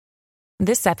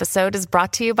This episode is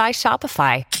brought to you by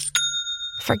Shopify.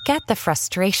 Forget the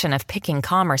frustration of picking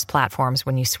commerce platforms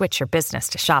when you switch your business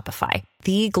to Shopify,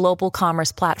 the global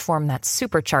commerce platform that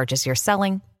supercharges your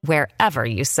selling wherever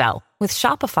you sell. With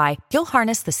Shopify, you'll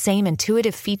harness the same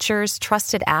intuitive features,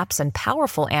 trusted apps, and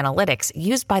powerful analytics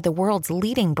used by the world's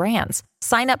leading brands.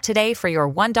 Sign up today for your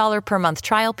 $1 per month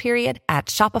trial period at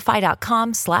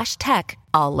shopify.com/tech,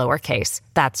 all lowercase.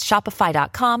 That's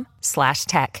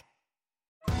shopify.com/tech.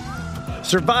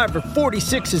 Survivor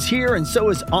 46 is here, and so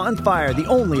is On Fire, the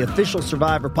only official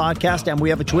Survivor podcast, and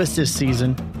we have a twist this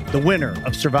season. The winner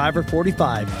of Survivor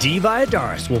 45, Dee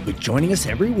Valladares, will be joining us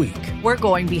every week. We're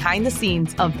going behind the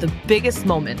scenes of the biggest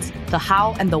moments, the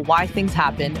how and the why things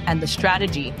happen, and the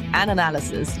strategy and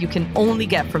analysis you can only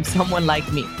get from someone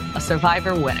like me, a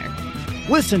Survivor winner.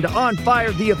 Listen to On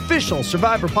Fire, the official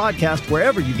Survivor podcast,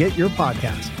 wherever you get your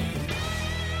podcasts.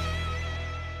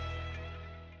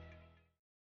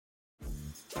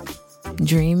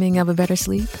 Dreaming of a better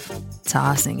sleep?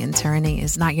 Tossing and turning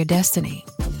is not your destiny.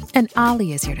 And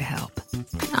Yaley is here to help.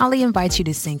 Yaley invites you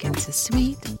to sink into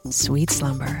sweet, sweet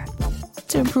slumber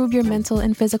to improve your mental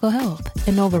and physical health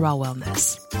and overall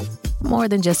wellness. More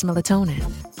than just melatonin,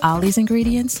 Yaley's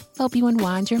ingredients help you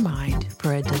unwind your mind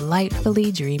for a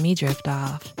delightfully dreamy drift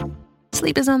off.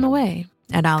 Sleep is on the way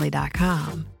at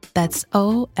Yaley.com. That's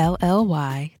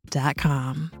OLLY.com.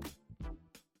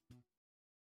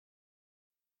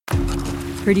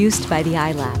 Produced by the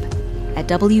iLab at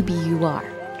WBUR,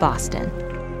 Boston.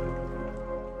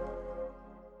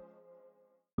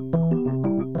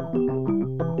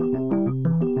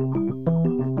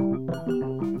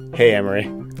 Hey,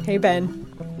 Emery. Hey, Ben.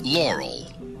 Laurel.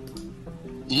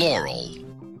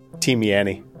 Team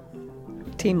Yanny.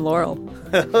 Team Laurel.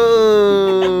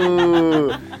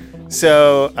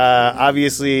 So,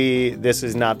 obviously, this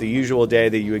is not the usual day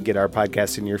that you would get our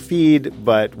podcast in your feed,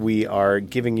 but we are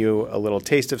giving you a little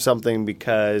taste of something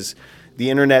because the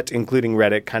internet, including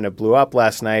Reddit, kind of blew up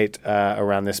last night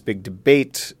around this big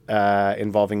debate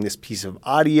involving this piece of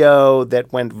audio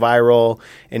that went viral,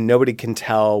 and nobody can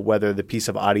tell whether the piece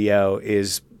of audio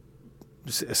is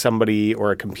somebody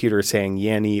or a computer saying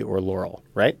Yanny or Laurel,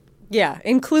 right? Yeah,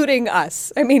 including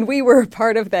us. I mean, we were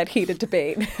part of that heated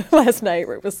debate last night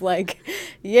where it was like,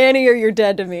 Yanny or you're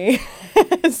dead to me.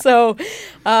 So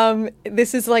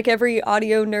this is like every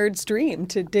audio nerd's dream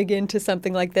to dig into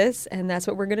something like this, and that's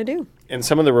what we're going to do. And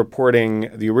some of the reporting,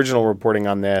 the original reporting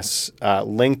on this,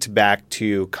 linked back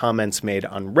to comments made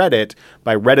on Reddit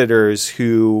by Redditors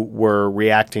who were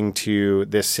reacting to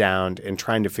this sound and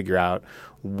trying to figure out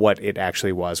what it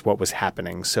actually was, what was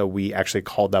happening. So we actually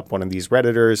called up one of these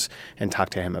Redditors and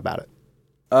talked to him about it.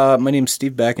 My name's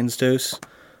Steve Backenstos.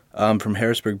 I'm from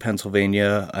Harrisburg,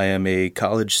 Pennsylvania. I am a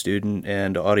college student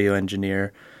and audio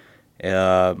engineer.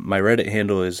 My Reddit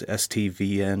handle is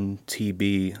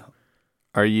STVNTB.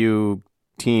 Are you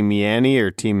Team Yanny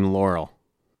or Team Laurel?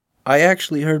 I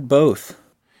actually heard both.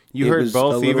 You heard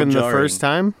both even the first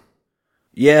time?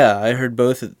 Yeah, I heard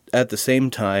both at the same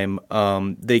time.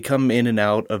 They come in and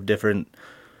out of different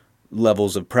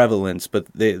levels of prevalence, but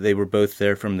they were both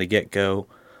there from the get-go.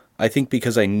 I think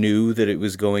because I knew that it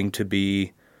was going to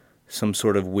be some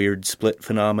sort of weird split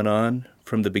phenomenon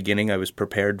from the beginning, I was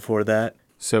prepared for that.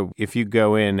 So if you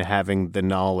go in having the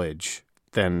knowledge,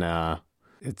 then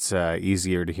it's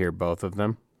easier to hear both of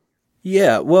them?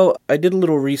 Yeah, well, I did a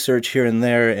little research here and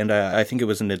there, and I think it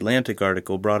was an Atlantic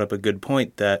article brought up a good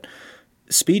point that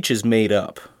speech is made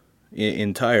up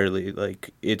entirely.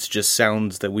 Like, it's just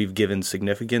sounds that we've given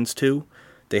significance to.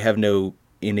 They have no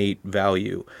innate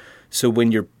value. So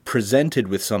when you're presented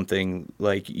with something,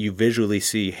 like you visually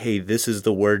see, hey, this is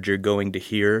the word you're going to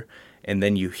hear, and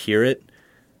then you hear it,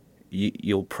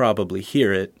 you'll probably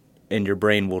hear it, and your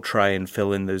brain will try and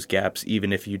fill in those gaps.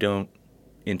 Even if you don't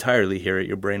entirely hear it,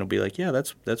 your brain will be like, yeah,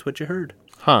 that's what you heard.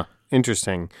 Huh.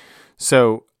 Interesting.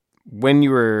 So when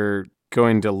you were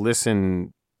going to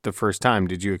listen the first time,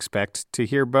 did you expect to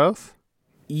hear both?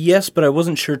 Yes, but I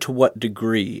wasn't sure to what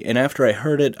degree. And after I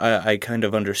heard it, I kind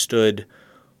of understood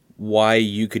why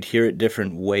you could hear it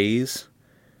different ways.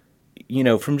 You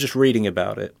know, from just reading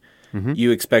about it. Mm-hmm.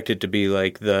 You expect it to be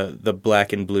like the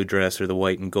black and blue dress or the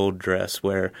white and gold dress,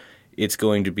 where it's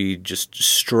going to be just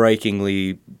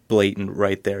strikingly blatant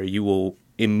right there. You will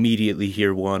immediately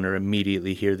hear one or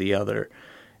immediately hear the other,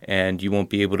 and you won't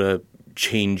be able to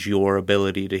change your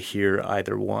ability to hear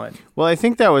either one. Well, I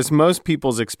think that was most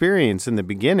people's experience in the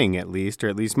beginning, at least, or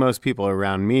at least most people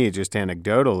around me, just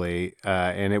anecdotally,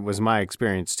 and it was my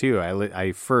experience too.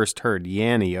 I first heard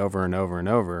Yanny over and over and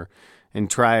over, and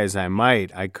try as I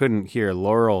might, I couldn't hear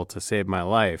Laurel to save my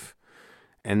life.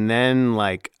 And then,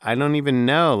 like, I don't even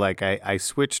know. Like, I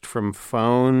switched from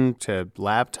phone to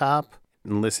laptop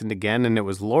and listened again, and it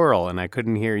was Laurel, and I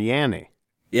couldn't hear Yanny.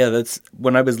 Yeah, that's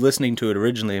when I was listening to it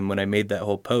originally and when I made that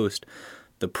whole post,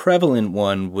 the prevalent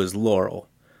one was Laurel.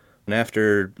 And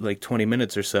after like 20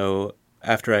 minutes or so,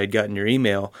 after I had gotten your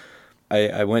email,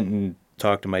 I went and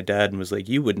talked to my dad and was like,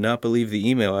 you would not believe the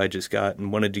email I just got,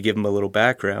 and wanted to give him a little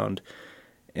background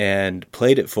and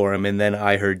played it for him. And then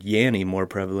I heard Yanny more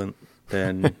prevalent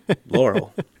than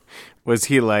Laurel. Was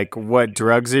he like, what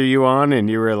drugs are you on? And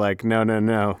you were like,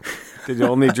 no. The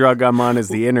only drug I'm on is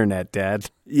the internet, Dad.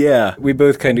 Yeah, we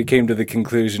both kind of came to the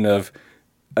conclusion of,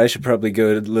 I should probably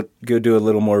go do a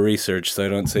little more research so I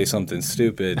don't say something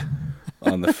stupid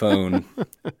on the phone.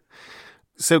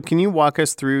 So can you walk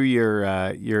us through your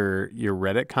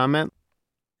Reddit comment?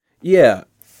 Yeah.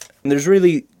 There's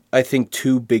really, I think,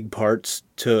 two big parts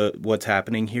to what's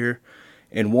happening here.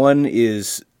 And one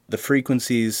is the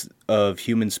frequencies of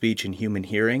human speech and human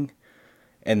hearing,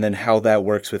 and then how that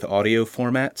works with audio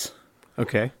formats.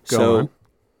 Okay, go on.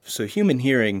 So human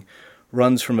hearing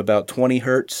runs from about 20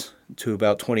 hertz to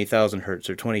about 20,000 hertz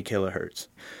or 20 kilohertz.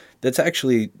 That's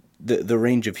actually the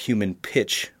range of human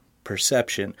pitch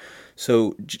perception.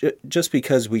 So just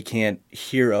because we can't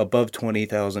hear above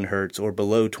 20,000 hertz or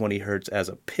below 20 hertz as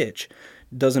a pitch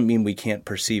doesn't mean we can't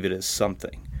perceive it as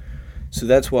something. So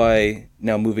that's why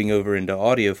now moving over into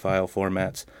audiophile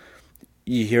formats,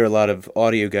 you hear a lot of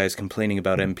audio guys complaining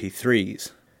about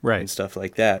MP3s. Right. And stuff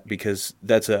like that, because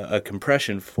that's a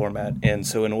compression format. And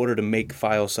so in order to make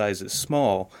file sizes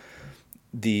small,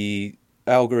 the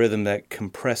algorithm that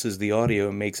compresses the audio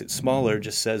and makes it smaller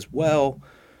just says, well,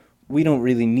 we don't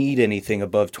really need anything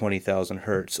above 20,000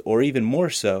 hertz, or even more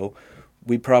so,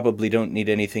 we probably don't need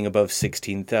anything above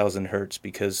 16,000 hertz,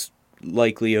 because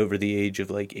likely over the age of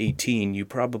like 18, you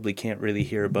probably can't really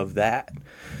hear above that.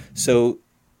 So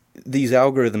these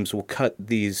algorithms will cut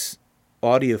these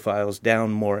audio files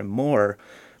down more and more,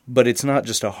 but it's not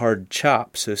just a hard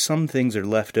chop, so some things are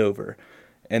left over.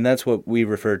 And that's what we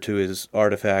refer to as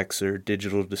artifacts or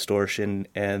digital distortion,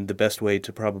 and the best way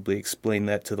to probably explain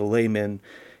that to the layman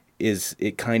is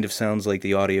it kind of sounds like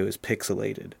the audio is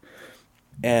pixelated.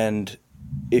 And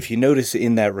if you notice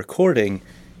in that recording,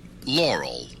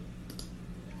 Laurel,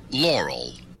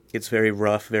 it's very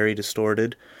rough, very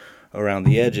distorted around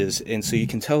the edges, and so you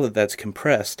can tell that that's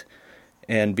compressed.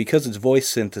 And because it's voice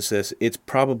synthesis, it's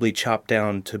probably chopped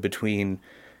down to between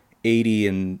 80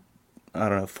 and,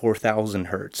 4,000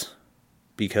 hertz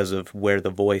because of where the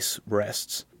voice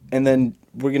rests. And then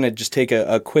we're going to just take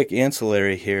a quick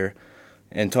ancillary here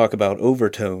and talk about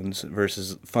overtones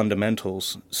versus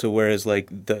fundamentals. So whereas like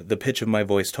the pitch of my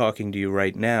voice talking to you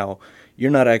right now,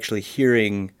 you're not actually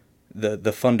hearing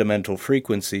the fundamental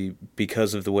frequency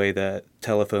because of the way that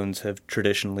telephones have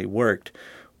traditionally worked.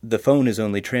 The phone is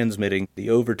only transmitting the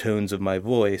overtones of my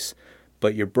voice,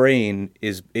 but your brain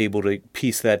is able to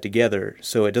piece that together,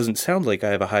 so it doesn't sound like I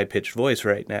have a high-pitched voice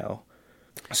right now.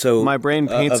 So my brain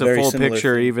paints a full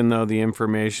picture, thing. Even though the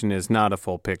information is not a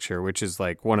full picture, which is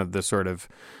like one of the sort of,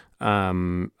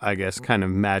 I guess, kind of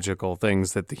magical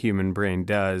things that the human brain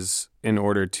does in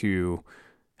order to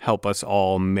help us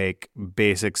all make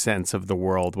basic sense of the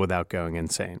world without going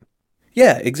insane.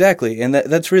 Yeah, exactly. And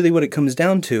that's really what it comes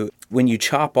down to. When you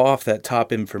chop off that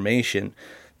top information,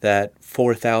 that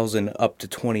 4,000 up to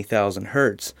 20,000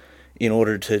 hertz, in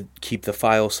order to keep the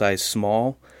file size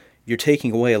small, you're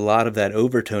taking away a lot of that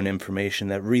overtone information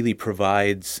that really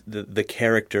provides the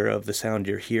character of the sound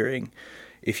you're hearing.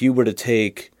 If you were to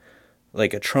take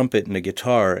like a trumpet and a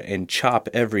guitar and chop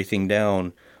everything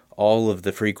down, all of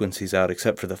the frequencies out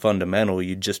except for the fundamental,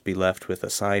 you'd just be left with a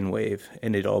sine wave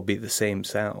and it'd all be the same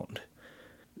sound.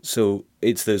 So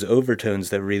it's those overtones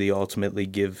that really ultimately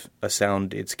give a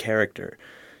sound its character.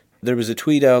 There was a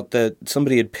tweet out that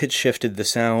somebody had pitch shifted the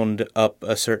sound up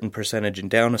a certain percentage and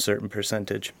down a certain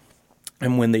percentage.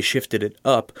 And when they shifted it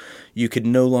up, you could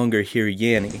no longer hear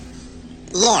Yanny.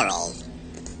 Laurel.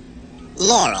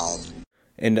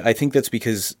 And I think that's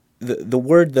because the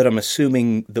word that I'm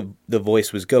assuming the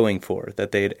voice was going for,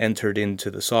 that they had entered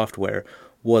into the software,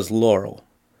 was Laurel.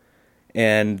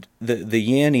 And the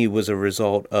Yanny was a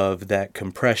result of that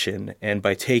compression, and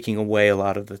by taking away a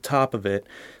lot of the top of it,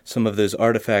 some of those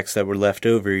artifacts that were left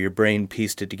over, your brain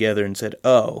pieced it together and said,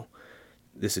 oh,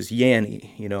 this is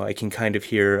Yanny. You know, I can kind of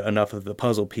hear enough of the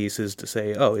puzzle pieces to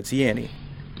say, oh, it's Yanny.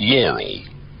 Yanny.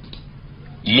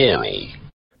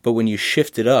 But when you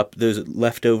shift it up, those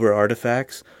leftover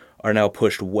artifacts are now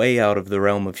pushed way out of the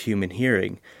realm of human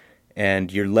hearing,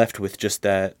 and you're left with just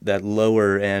that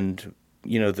lower end,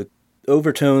 the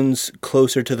overtones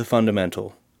closer to the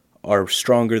fundamental are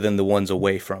stronger than the ones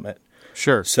away from it.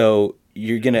 Sure. So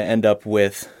you're going to end up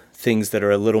with things that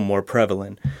are a little more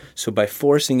prevalent. So by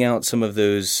forcing out some of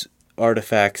those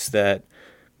artifacts that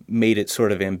made it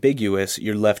sort of ambiguous,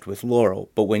 you're left with Laurel.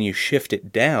 But when you shift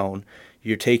it down,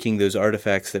 you're taking those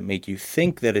artifacts that make you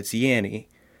think that it's Yanny,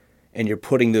 and you're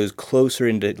putting those closer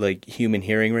into like human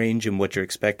hearing range and what you're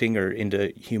expecting, or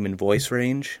into human voice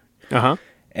range. Uh-huh.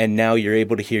 And now you're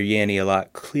able to hear Yanny a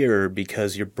lot clearer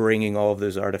because you're bringing all of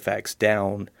those artifacts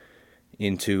down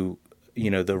into,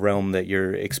 the realm that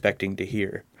you're expecting to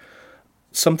hear.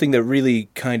 Something that really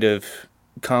kind of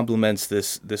complements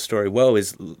this story well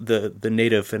is the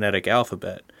native phonetic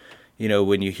alphabet.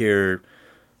 When you hear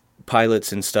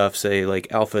pilots and stuff say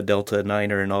like Alpha, Delta,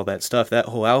 Niner and all that stuff, that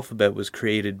whole alphabet was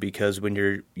created because when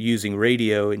you're using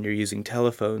radio and you're using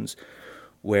telephones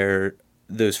where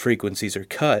those frequencies are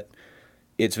cut,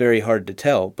 it's very hard to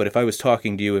tell. But if I was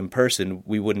talking to you in person,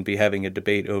 we wouldn't be having a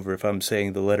debate over if I'm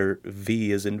saying the letter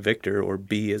V as in Victor or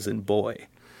B as in boy.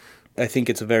 I think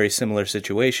it's a very similar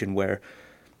situation where,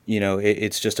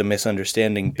 it's just a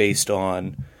misunderstanding based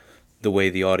on the way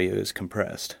the audio is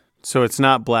compressed. So it's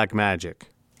not black magic.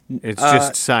 It's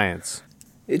just science.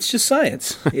 It's just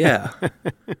science, yeah.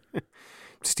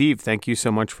 Steve, thank you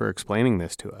so much for explaining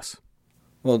this to us.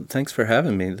 Well, thanks for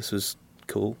having me. This was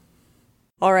cool.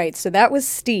 All right, so that was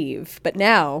Steve. But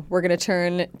now we're going to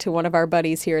turn to one of our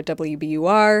buddies here at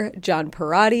WBUR, John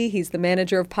Parati. He's the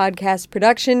manager of podcast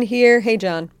production here. Hey,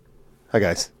 John. Hi,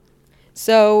 guys.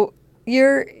 So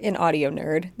you're an audio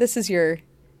nerd. This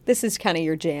is kind of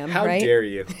your jam, right? How dare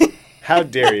you? How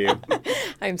dare you?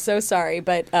 I'm so sorry,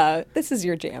 but this is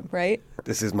your jam, right?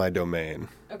 This is my domain.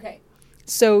 Okay.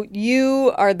 So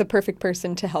you are the perfect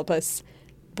person to help us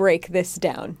break this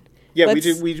down. Yeah,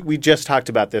 we just talked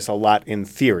about this a lot in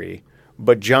theory,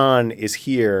 but John is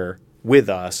here with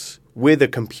us with a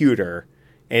computer,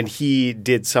 and he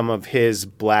did some of his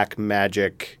black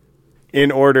magic in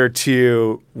order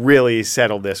to really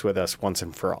settle this with us once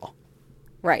and for all.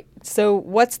 Right. So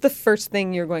what's the first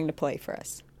thing you're going to play for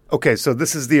us? Okay, so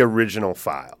this is the original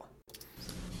file.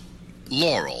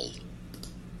 Laurel.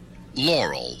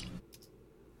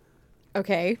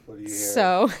 Okay. What do you hear?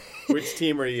 So Which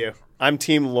team are you? I'm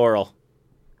Team Laurel.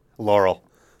 Laurel.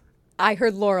 I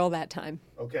heard Laurel that time.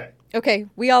 Okay. Okay,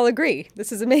 we all agree.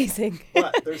 This is amazing.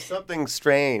 But there's something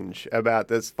strange about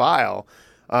this file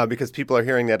because people are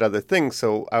hearing that other thing.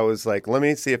 So I was like, let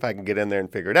me see if I can get in there and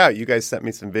figure it out. You guys sent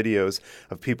me some videos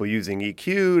of people using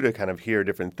EQ to kind of hear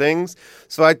different things.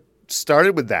 So I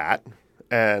started with that,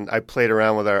 and I played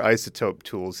around with our isotope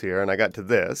tools here, and I got to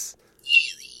this.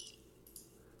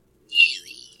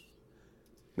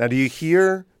 Now, do you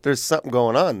hear there's something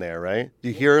going on there, right? Do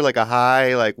you hear like a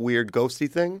high, like weird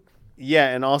ghosty thing? Yeah,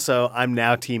 and also I'm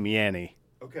now Team Yanny.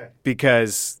 Okay.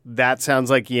 Because that sounds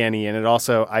like Yanny, and it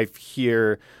also, I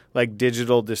hear like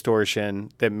digital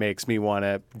distortion that makes me want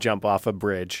to jump off a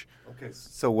bridge. Okay.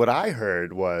 So what I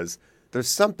heard was there's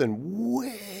something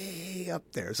way up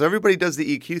there. So everybody does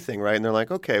the EQ thing, right? And they're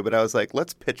like, okay, but I was like,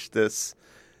 let's pitch this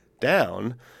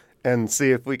down and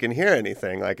see if we can hear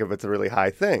anything, like if it's a really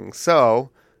high thing.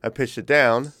 So I pitched it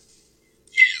down.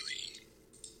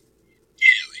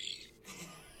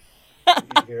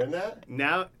 You hearing that?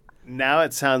 Now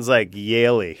it sounds like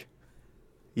Yaley.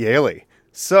 Yaley.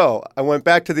 So I went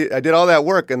back to I did all that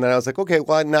work, and then I was like, okay,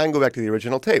 well, now I can go back to the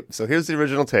original tape. So here's the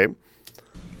original tape.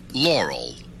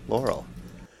 Laurel.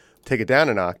 Take it down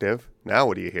an octave. Now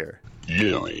what do you hear?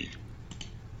 Yaley.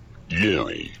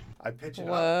 I pitch it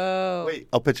Whoa. up. Wait,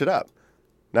 I'll pitch it up.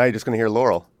 Now you're just going to hear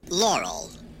Laurel.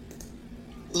 Laurel.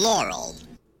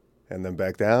 And then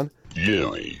back down.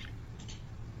 Yaley.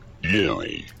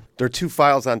 There are two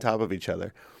files on top of each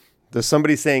other. There's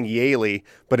somebody saying Yaley,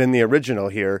 but in the original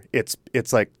here, it's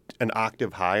like an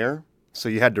octave higher. So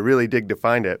you had to really dig to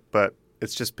find it, but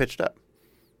it's just pitched up.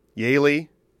 Yaley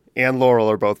and Laurel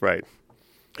are both right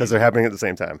because they're happening at the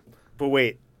same time. But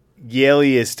wait,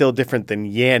 Yaley is still different than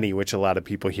Yanny, which a lot of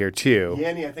people hear too.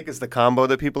 Yanny, I think, is the combo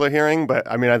that people are hearing, but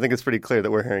I mean, I think it's pretty clear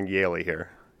that we're hearing Yaley here.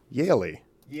 Yaley.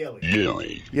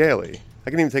 I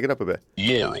can even take it up a bit.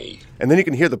 Yaley. And then you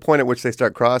can hear the point at which they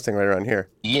start crossing right around here.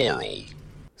 Yaley.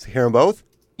 So you hear them both?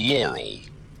 Yaley.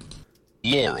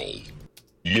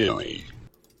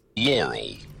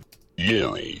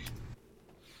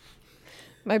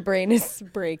 My brain is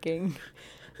breaking.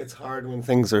 It's hard when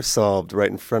things are solved right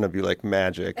in front of you like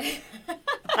magic.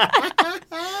 I'm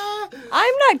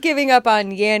not giving up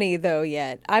on Yanny though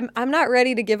yet. I'm not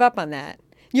ready to give up on that.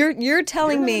 You're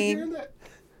telling me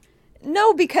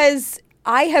no, because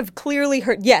I have clearly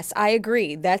heard. Yes, I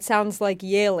agree. That sounds like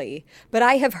Yaley, but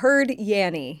I have heard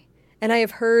Yanny and I have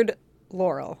heard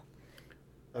Laurel.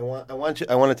 I want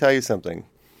to tell you something.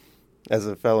 as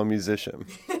a fellow musician.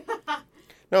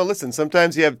 No, listen,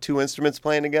 sometimes you have two instruments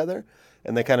playing together,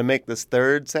 and they kind of make this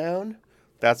third sound.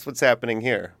 That's what's happening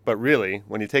here. But really,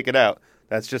 when you take it out,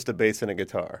 that's just a bass and a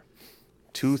guitar.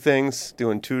 Two things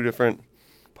doing two different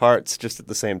parts just at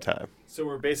the same time. So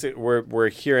we're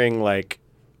hearing like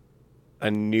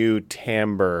a new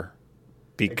timbre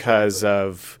because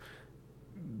of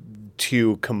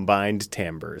two combined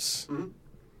timbres. Mm-hmm.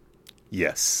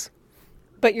 Yes.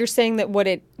 But you're saying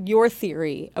that your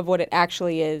theory of what it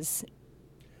actually is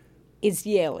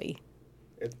Yaley.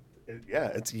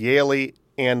 It's Yaley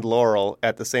and Laurel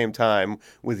at the same time,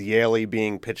 with Yaley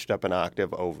being pitched up an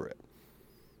octave over it.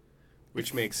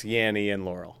 Which makes Yanny and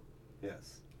Laurel.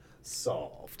 Yes.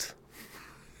 Solved.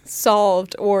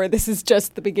 Or this is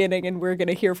just the beginning, and we're going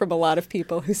to hear from a lot of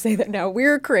people who say that now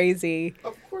we're crazy.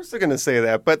 Of course they're going to say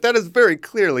that, but that is very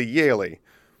clearly Yaley.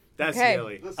 That's okay.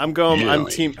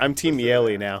 Yaley. I'm team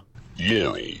Yaley now.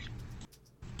 Yaley.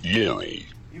 Yaley.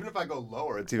 Even if I go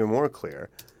lower, it's even more clear.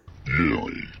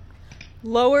 Yaley.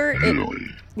 Lower,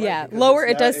 lower.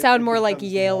 It does sound more like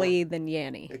Yaley than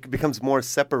Yanny. It becomes more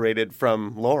separated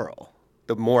from Laurel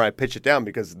the more I pitch it down,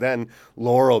 because then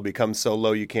Laurel becomes so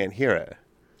low you can't hear it.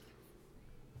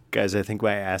 Guys, I think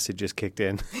my acid just kicked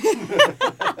in.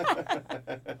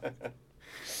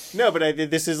 No, but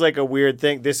this is like a weird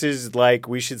thing. This is like,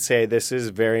 we should say this is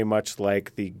very much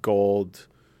like the gold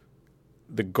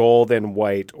and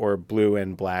white or blue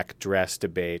and black dress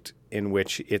debate, in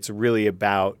which it's really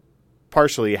about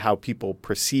partially how people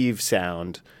perceive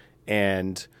sound.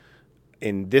 And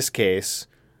in this case,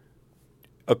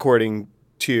 according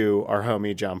to our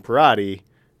homie John Perotti,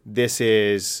 this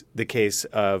is the case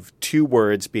of two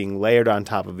words being layered on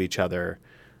top of each other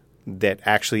that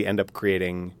actually end up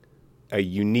creating a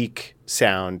unique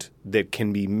sound that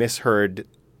can be misheard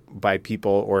by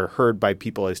people or heard by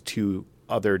people as two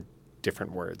other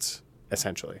different words,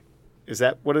 essentially. Is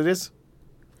that what it is?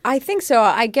 I think so.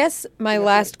 I guess my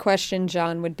last question,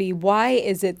 John, would be, why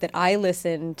is it that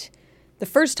the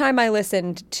first time I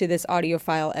listened to this audio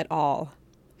file at all,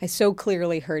 I so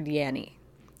clearly heard Yanny.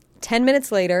 10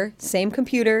 minutes later, same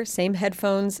computer, same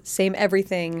headphones, same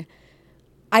everything,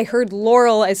 I heard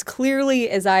Laurel as clearly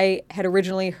as I had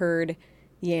originally heard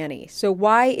Yanny. So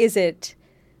why is it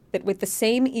that with the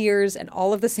same ears and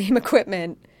all of the same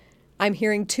equipment, I'm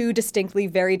hearing two distinctly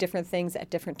very different things at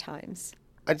different times?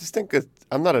 I just think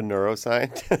I'm not a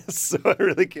neuroscientist, so I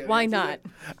really can't. Why not?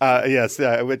 Yes,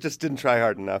 I just didn't try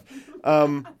hard enough.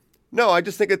 No, I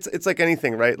just think it's like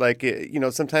anything, right? Like,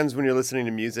 sometimes when you're listening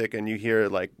to music and you hear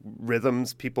like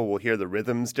rhythms, people will hear the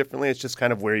rhythms differently. It's just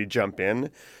kind of where you jump in.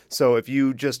 So if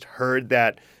you just heard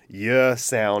that yeah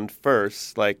sound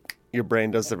first, like your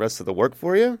brain does the rest of the work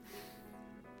for you.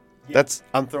 Yeah.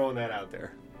 I'm throwing that out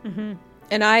there. Mm-hmm.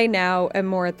 And I now am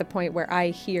more at the point where I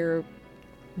hear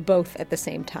both at the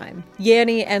same time.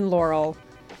 Yanny and Laurel,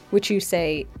 which you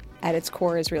say at its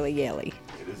core is really Yaley.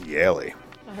 It is Yaley.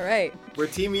 All right. We're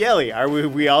Team Yaley. Are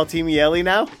we all Team Yaley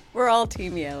now? We're all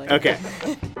Team Yaley. Okay.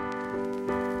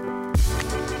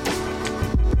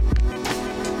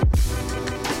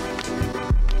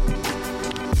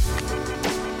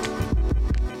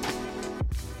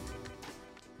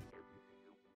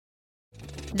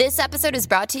 This episode is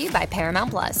brought to you by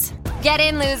Paramount Plus. Get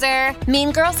in, loser!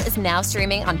 Mean Girls is now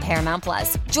streaming on Paramount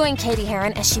Plus. Join Katie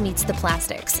Heron as she meets the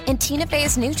plastics in Tina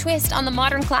Fey's new twist on the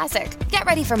modern classic. Get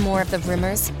ready for more of the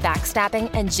rumors,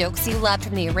 backstabbing, and jokes you loved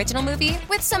from the original movie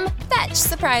with some fetch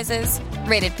surprises.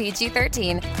 Rated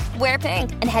PG-13. Wear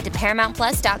pink and head to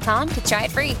ParamountPlus.com to try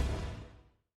it free.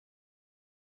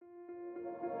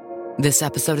 This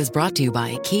episode is brought to you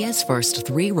by Kia's first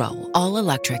 3-row,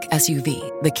 all-electric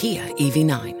SUV, the Kia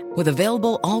EV9, with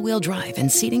available all-wheel drive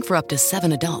and seating for up to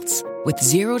 7 adults, with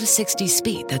 0 to 60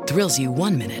 speed that thrills you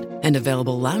 1 minute and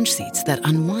available lounge seats that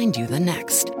unwind you the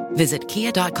next. Visit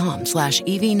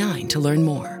kia.com/EV9 to learn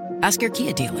more. Ask your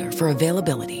Kia dealer for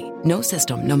availability. No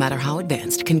system, no matter how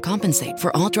advanced, can compensate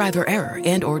for all driver error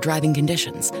and/or driving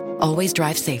conditions. Always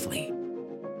drive safely.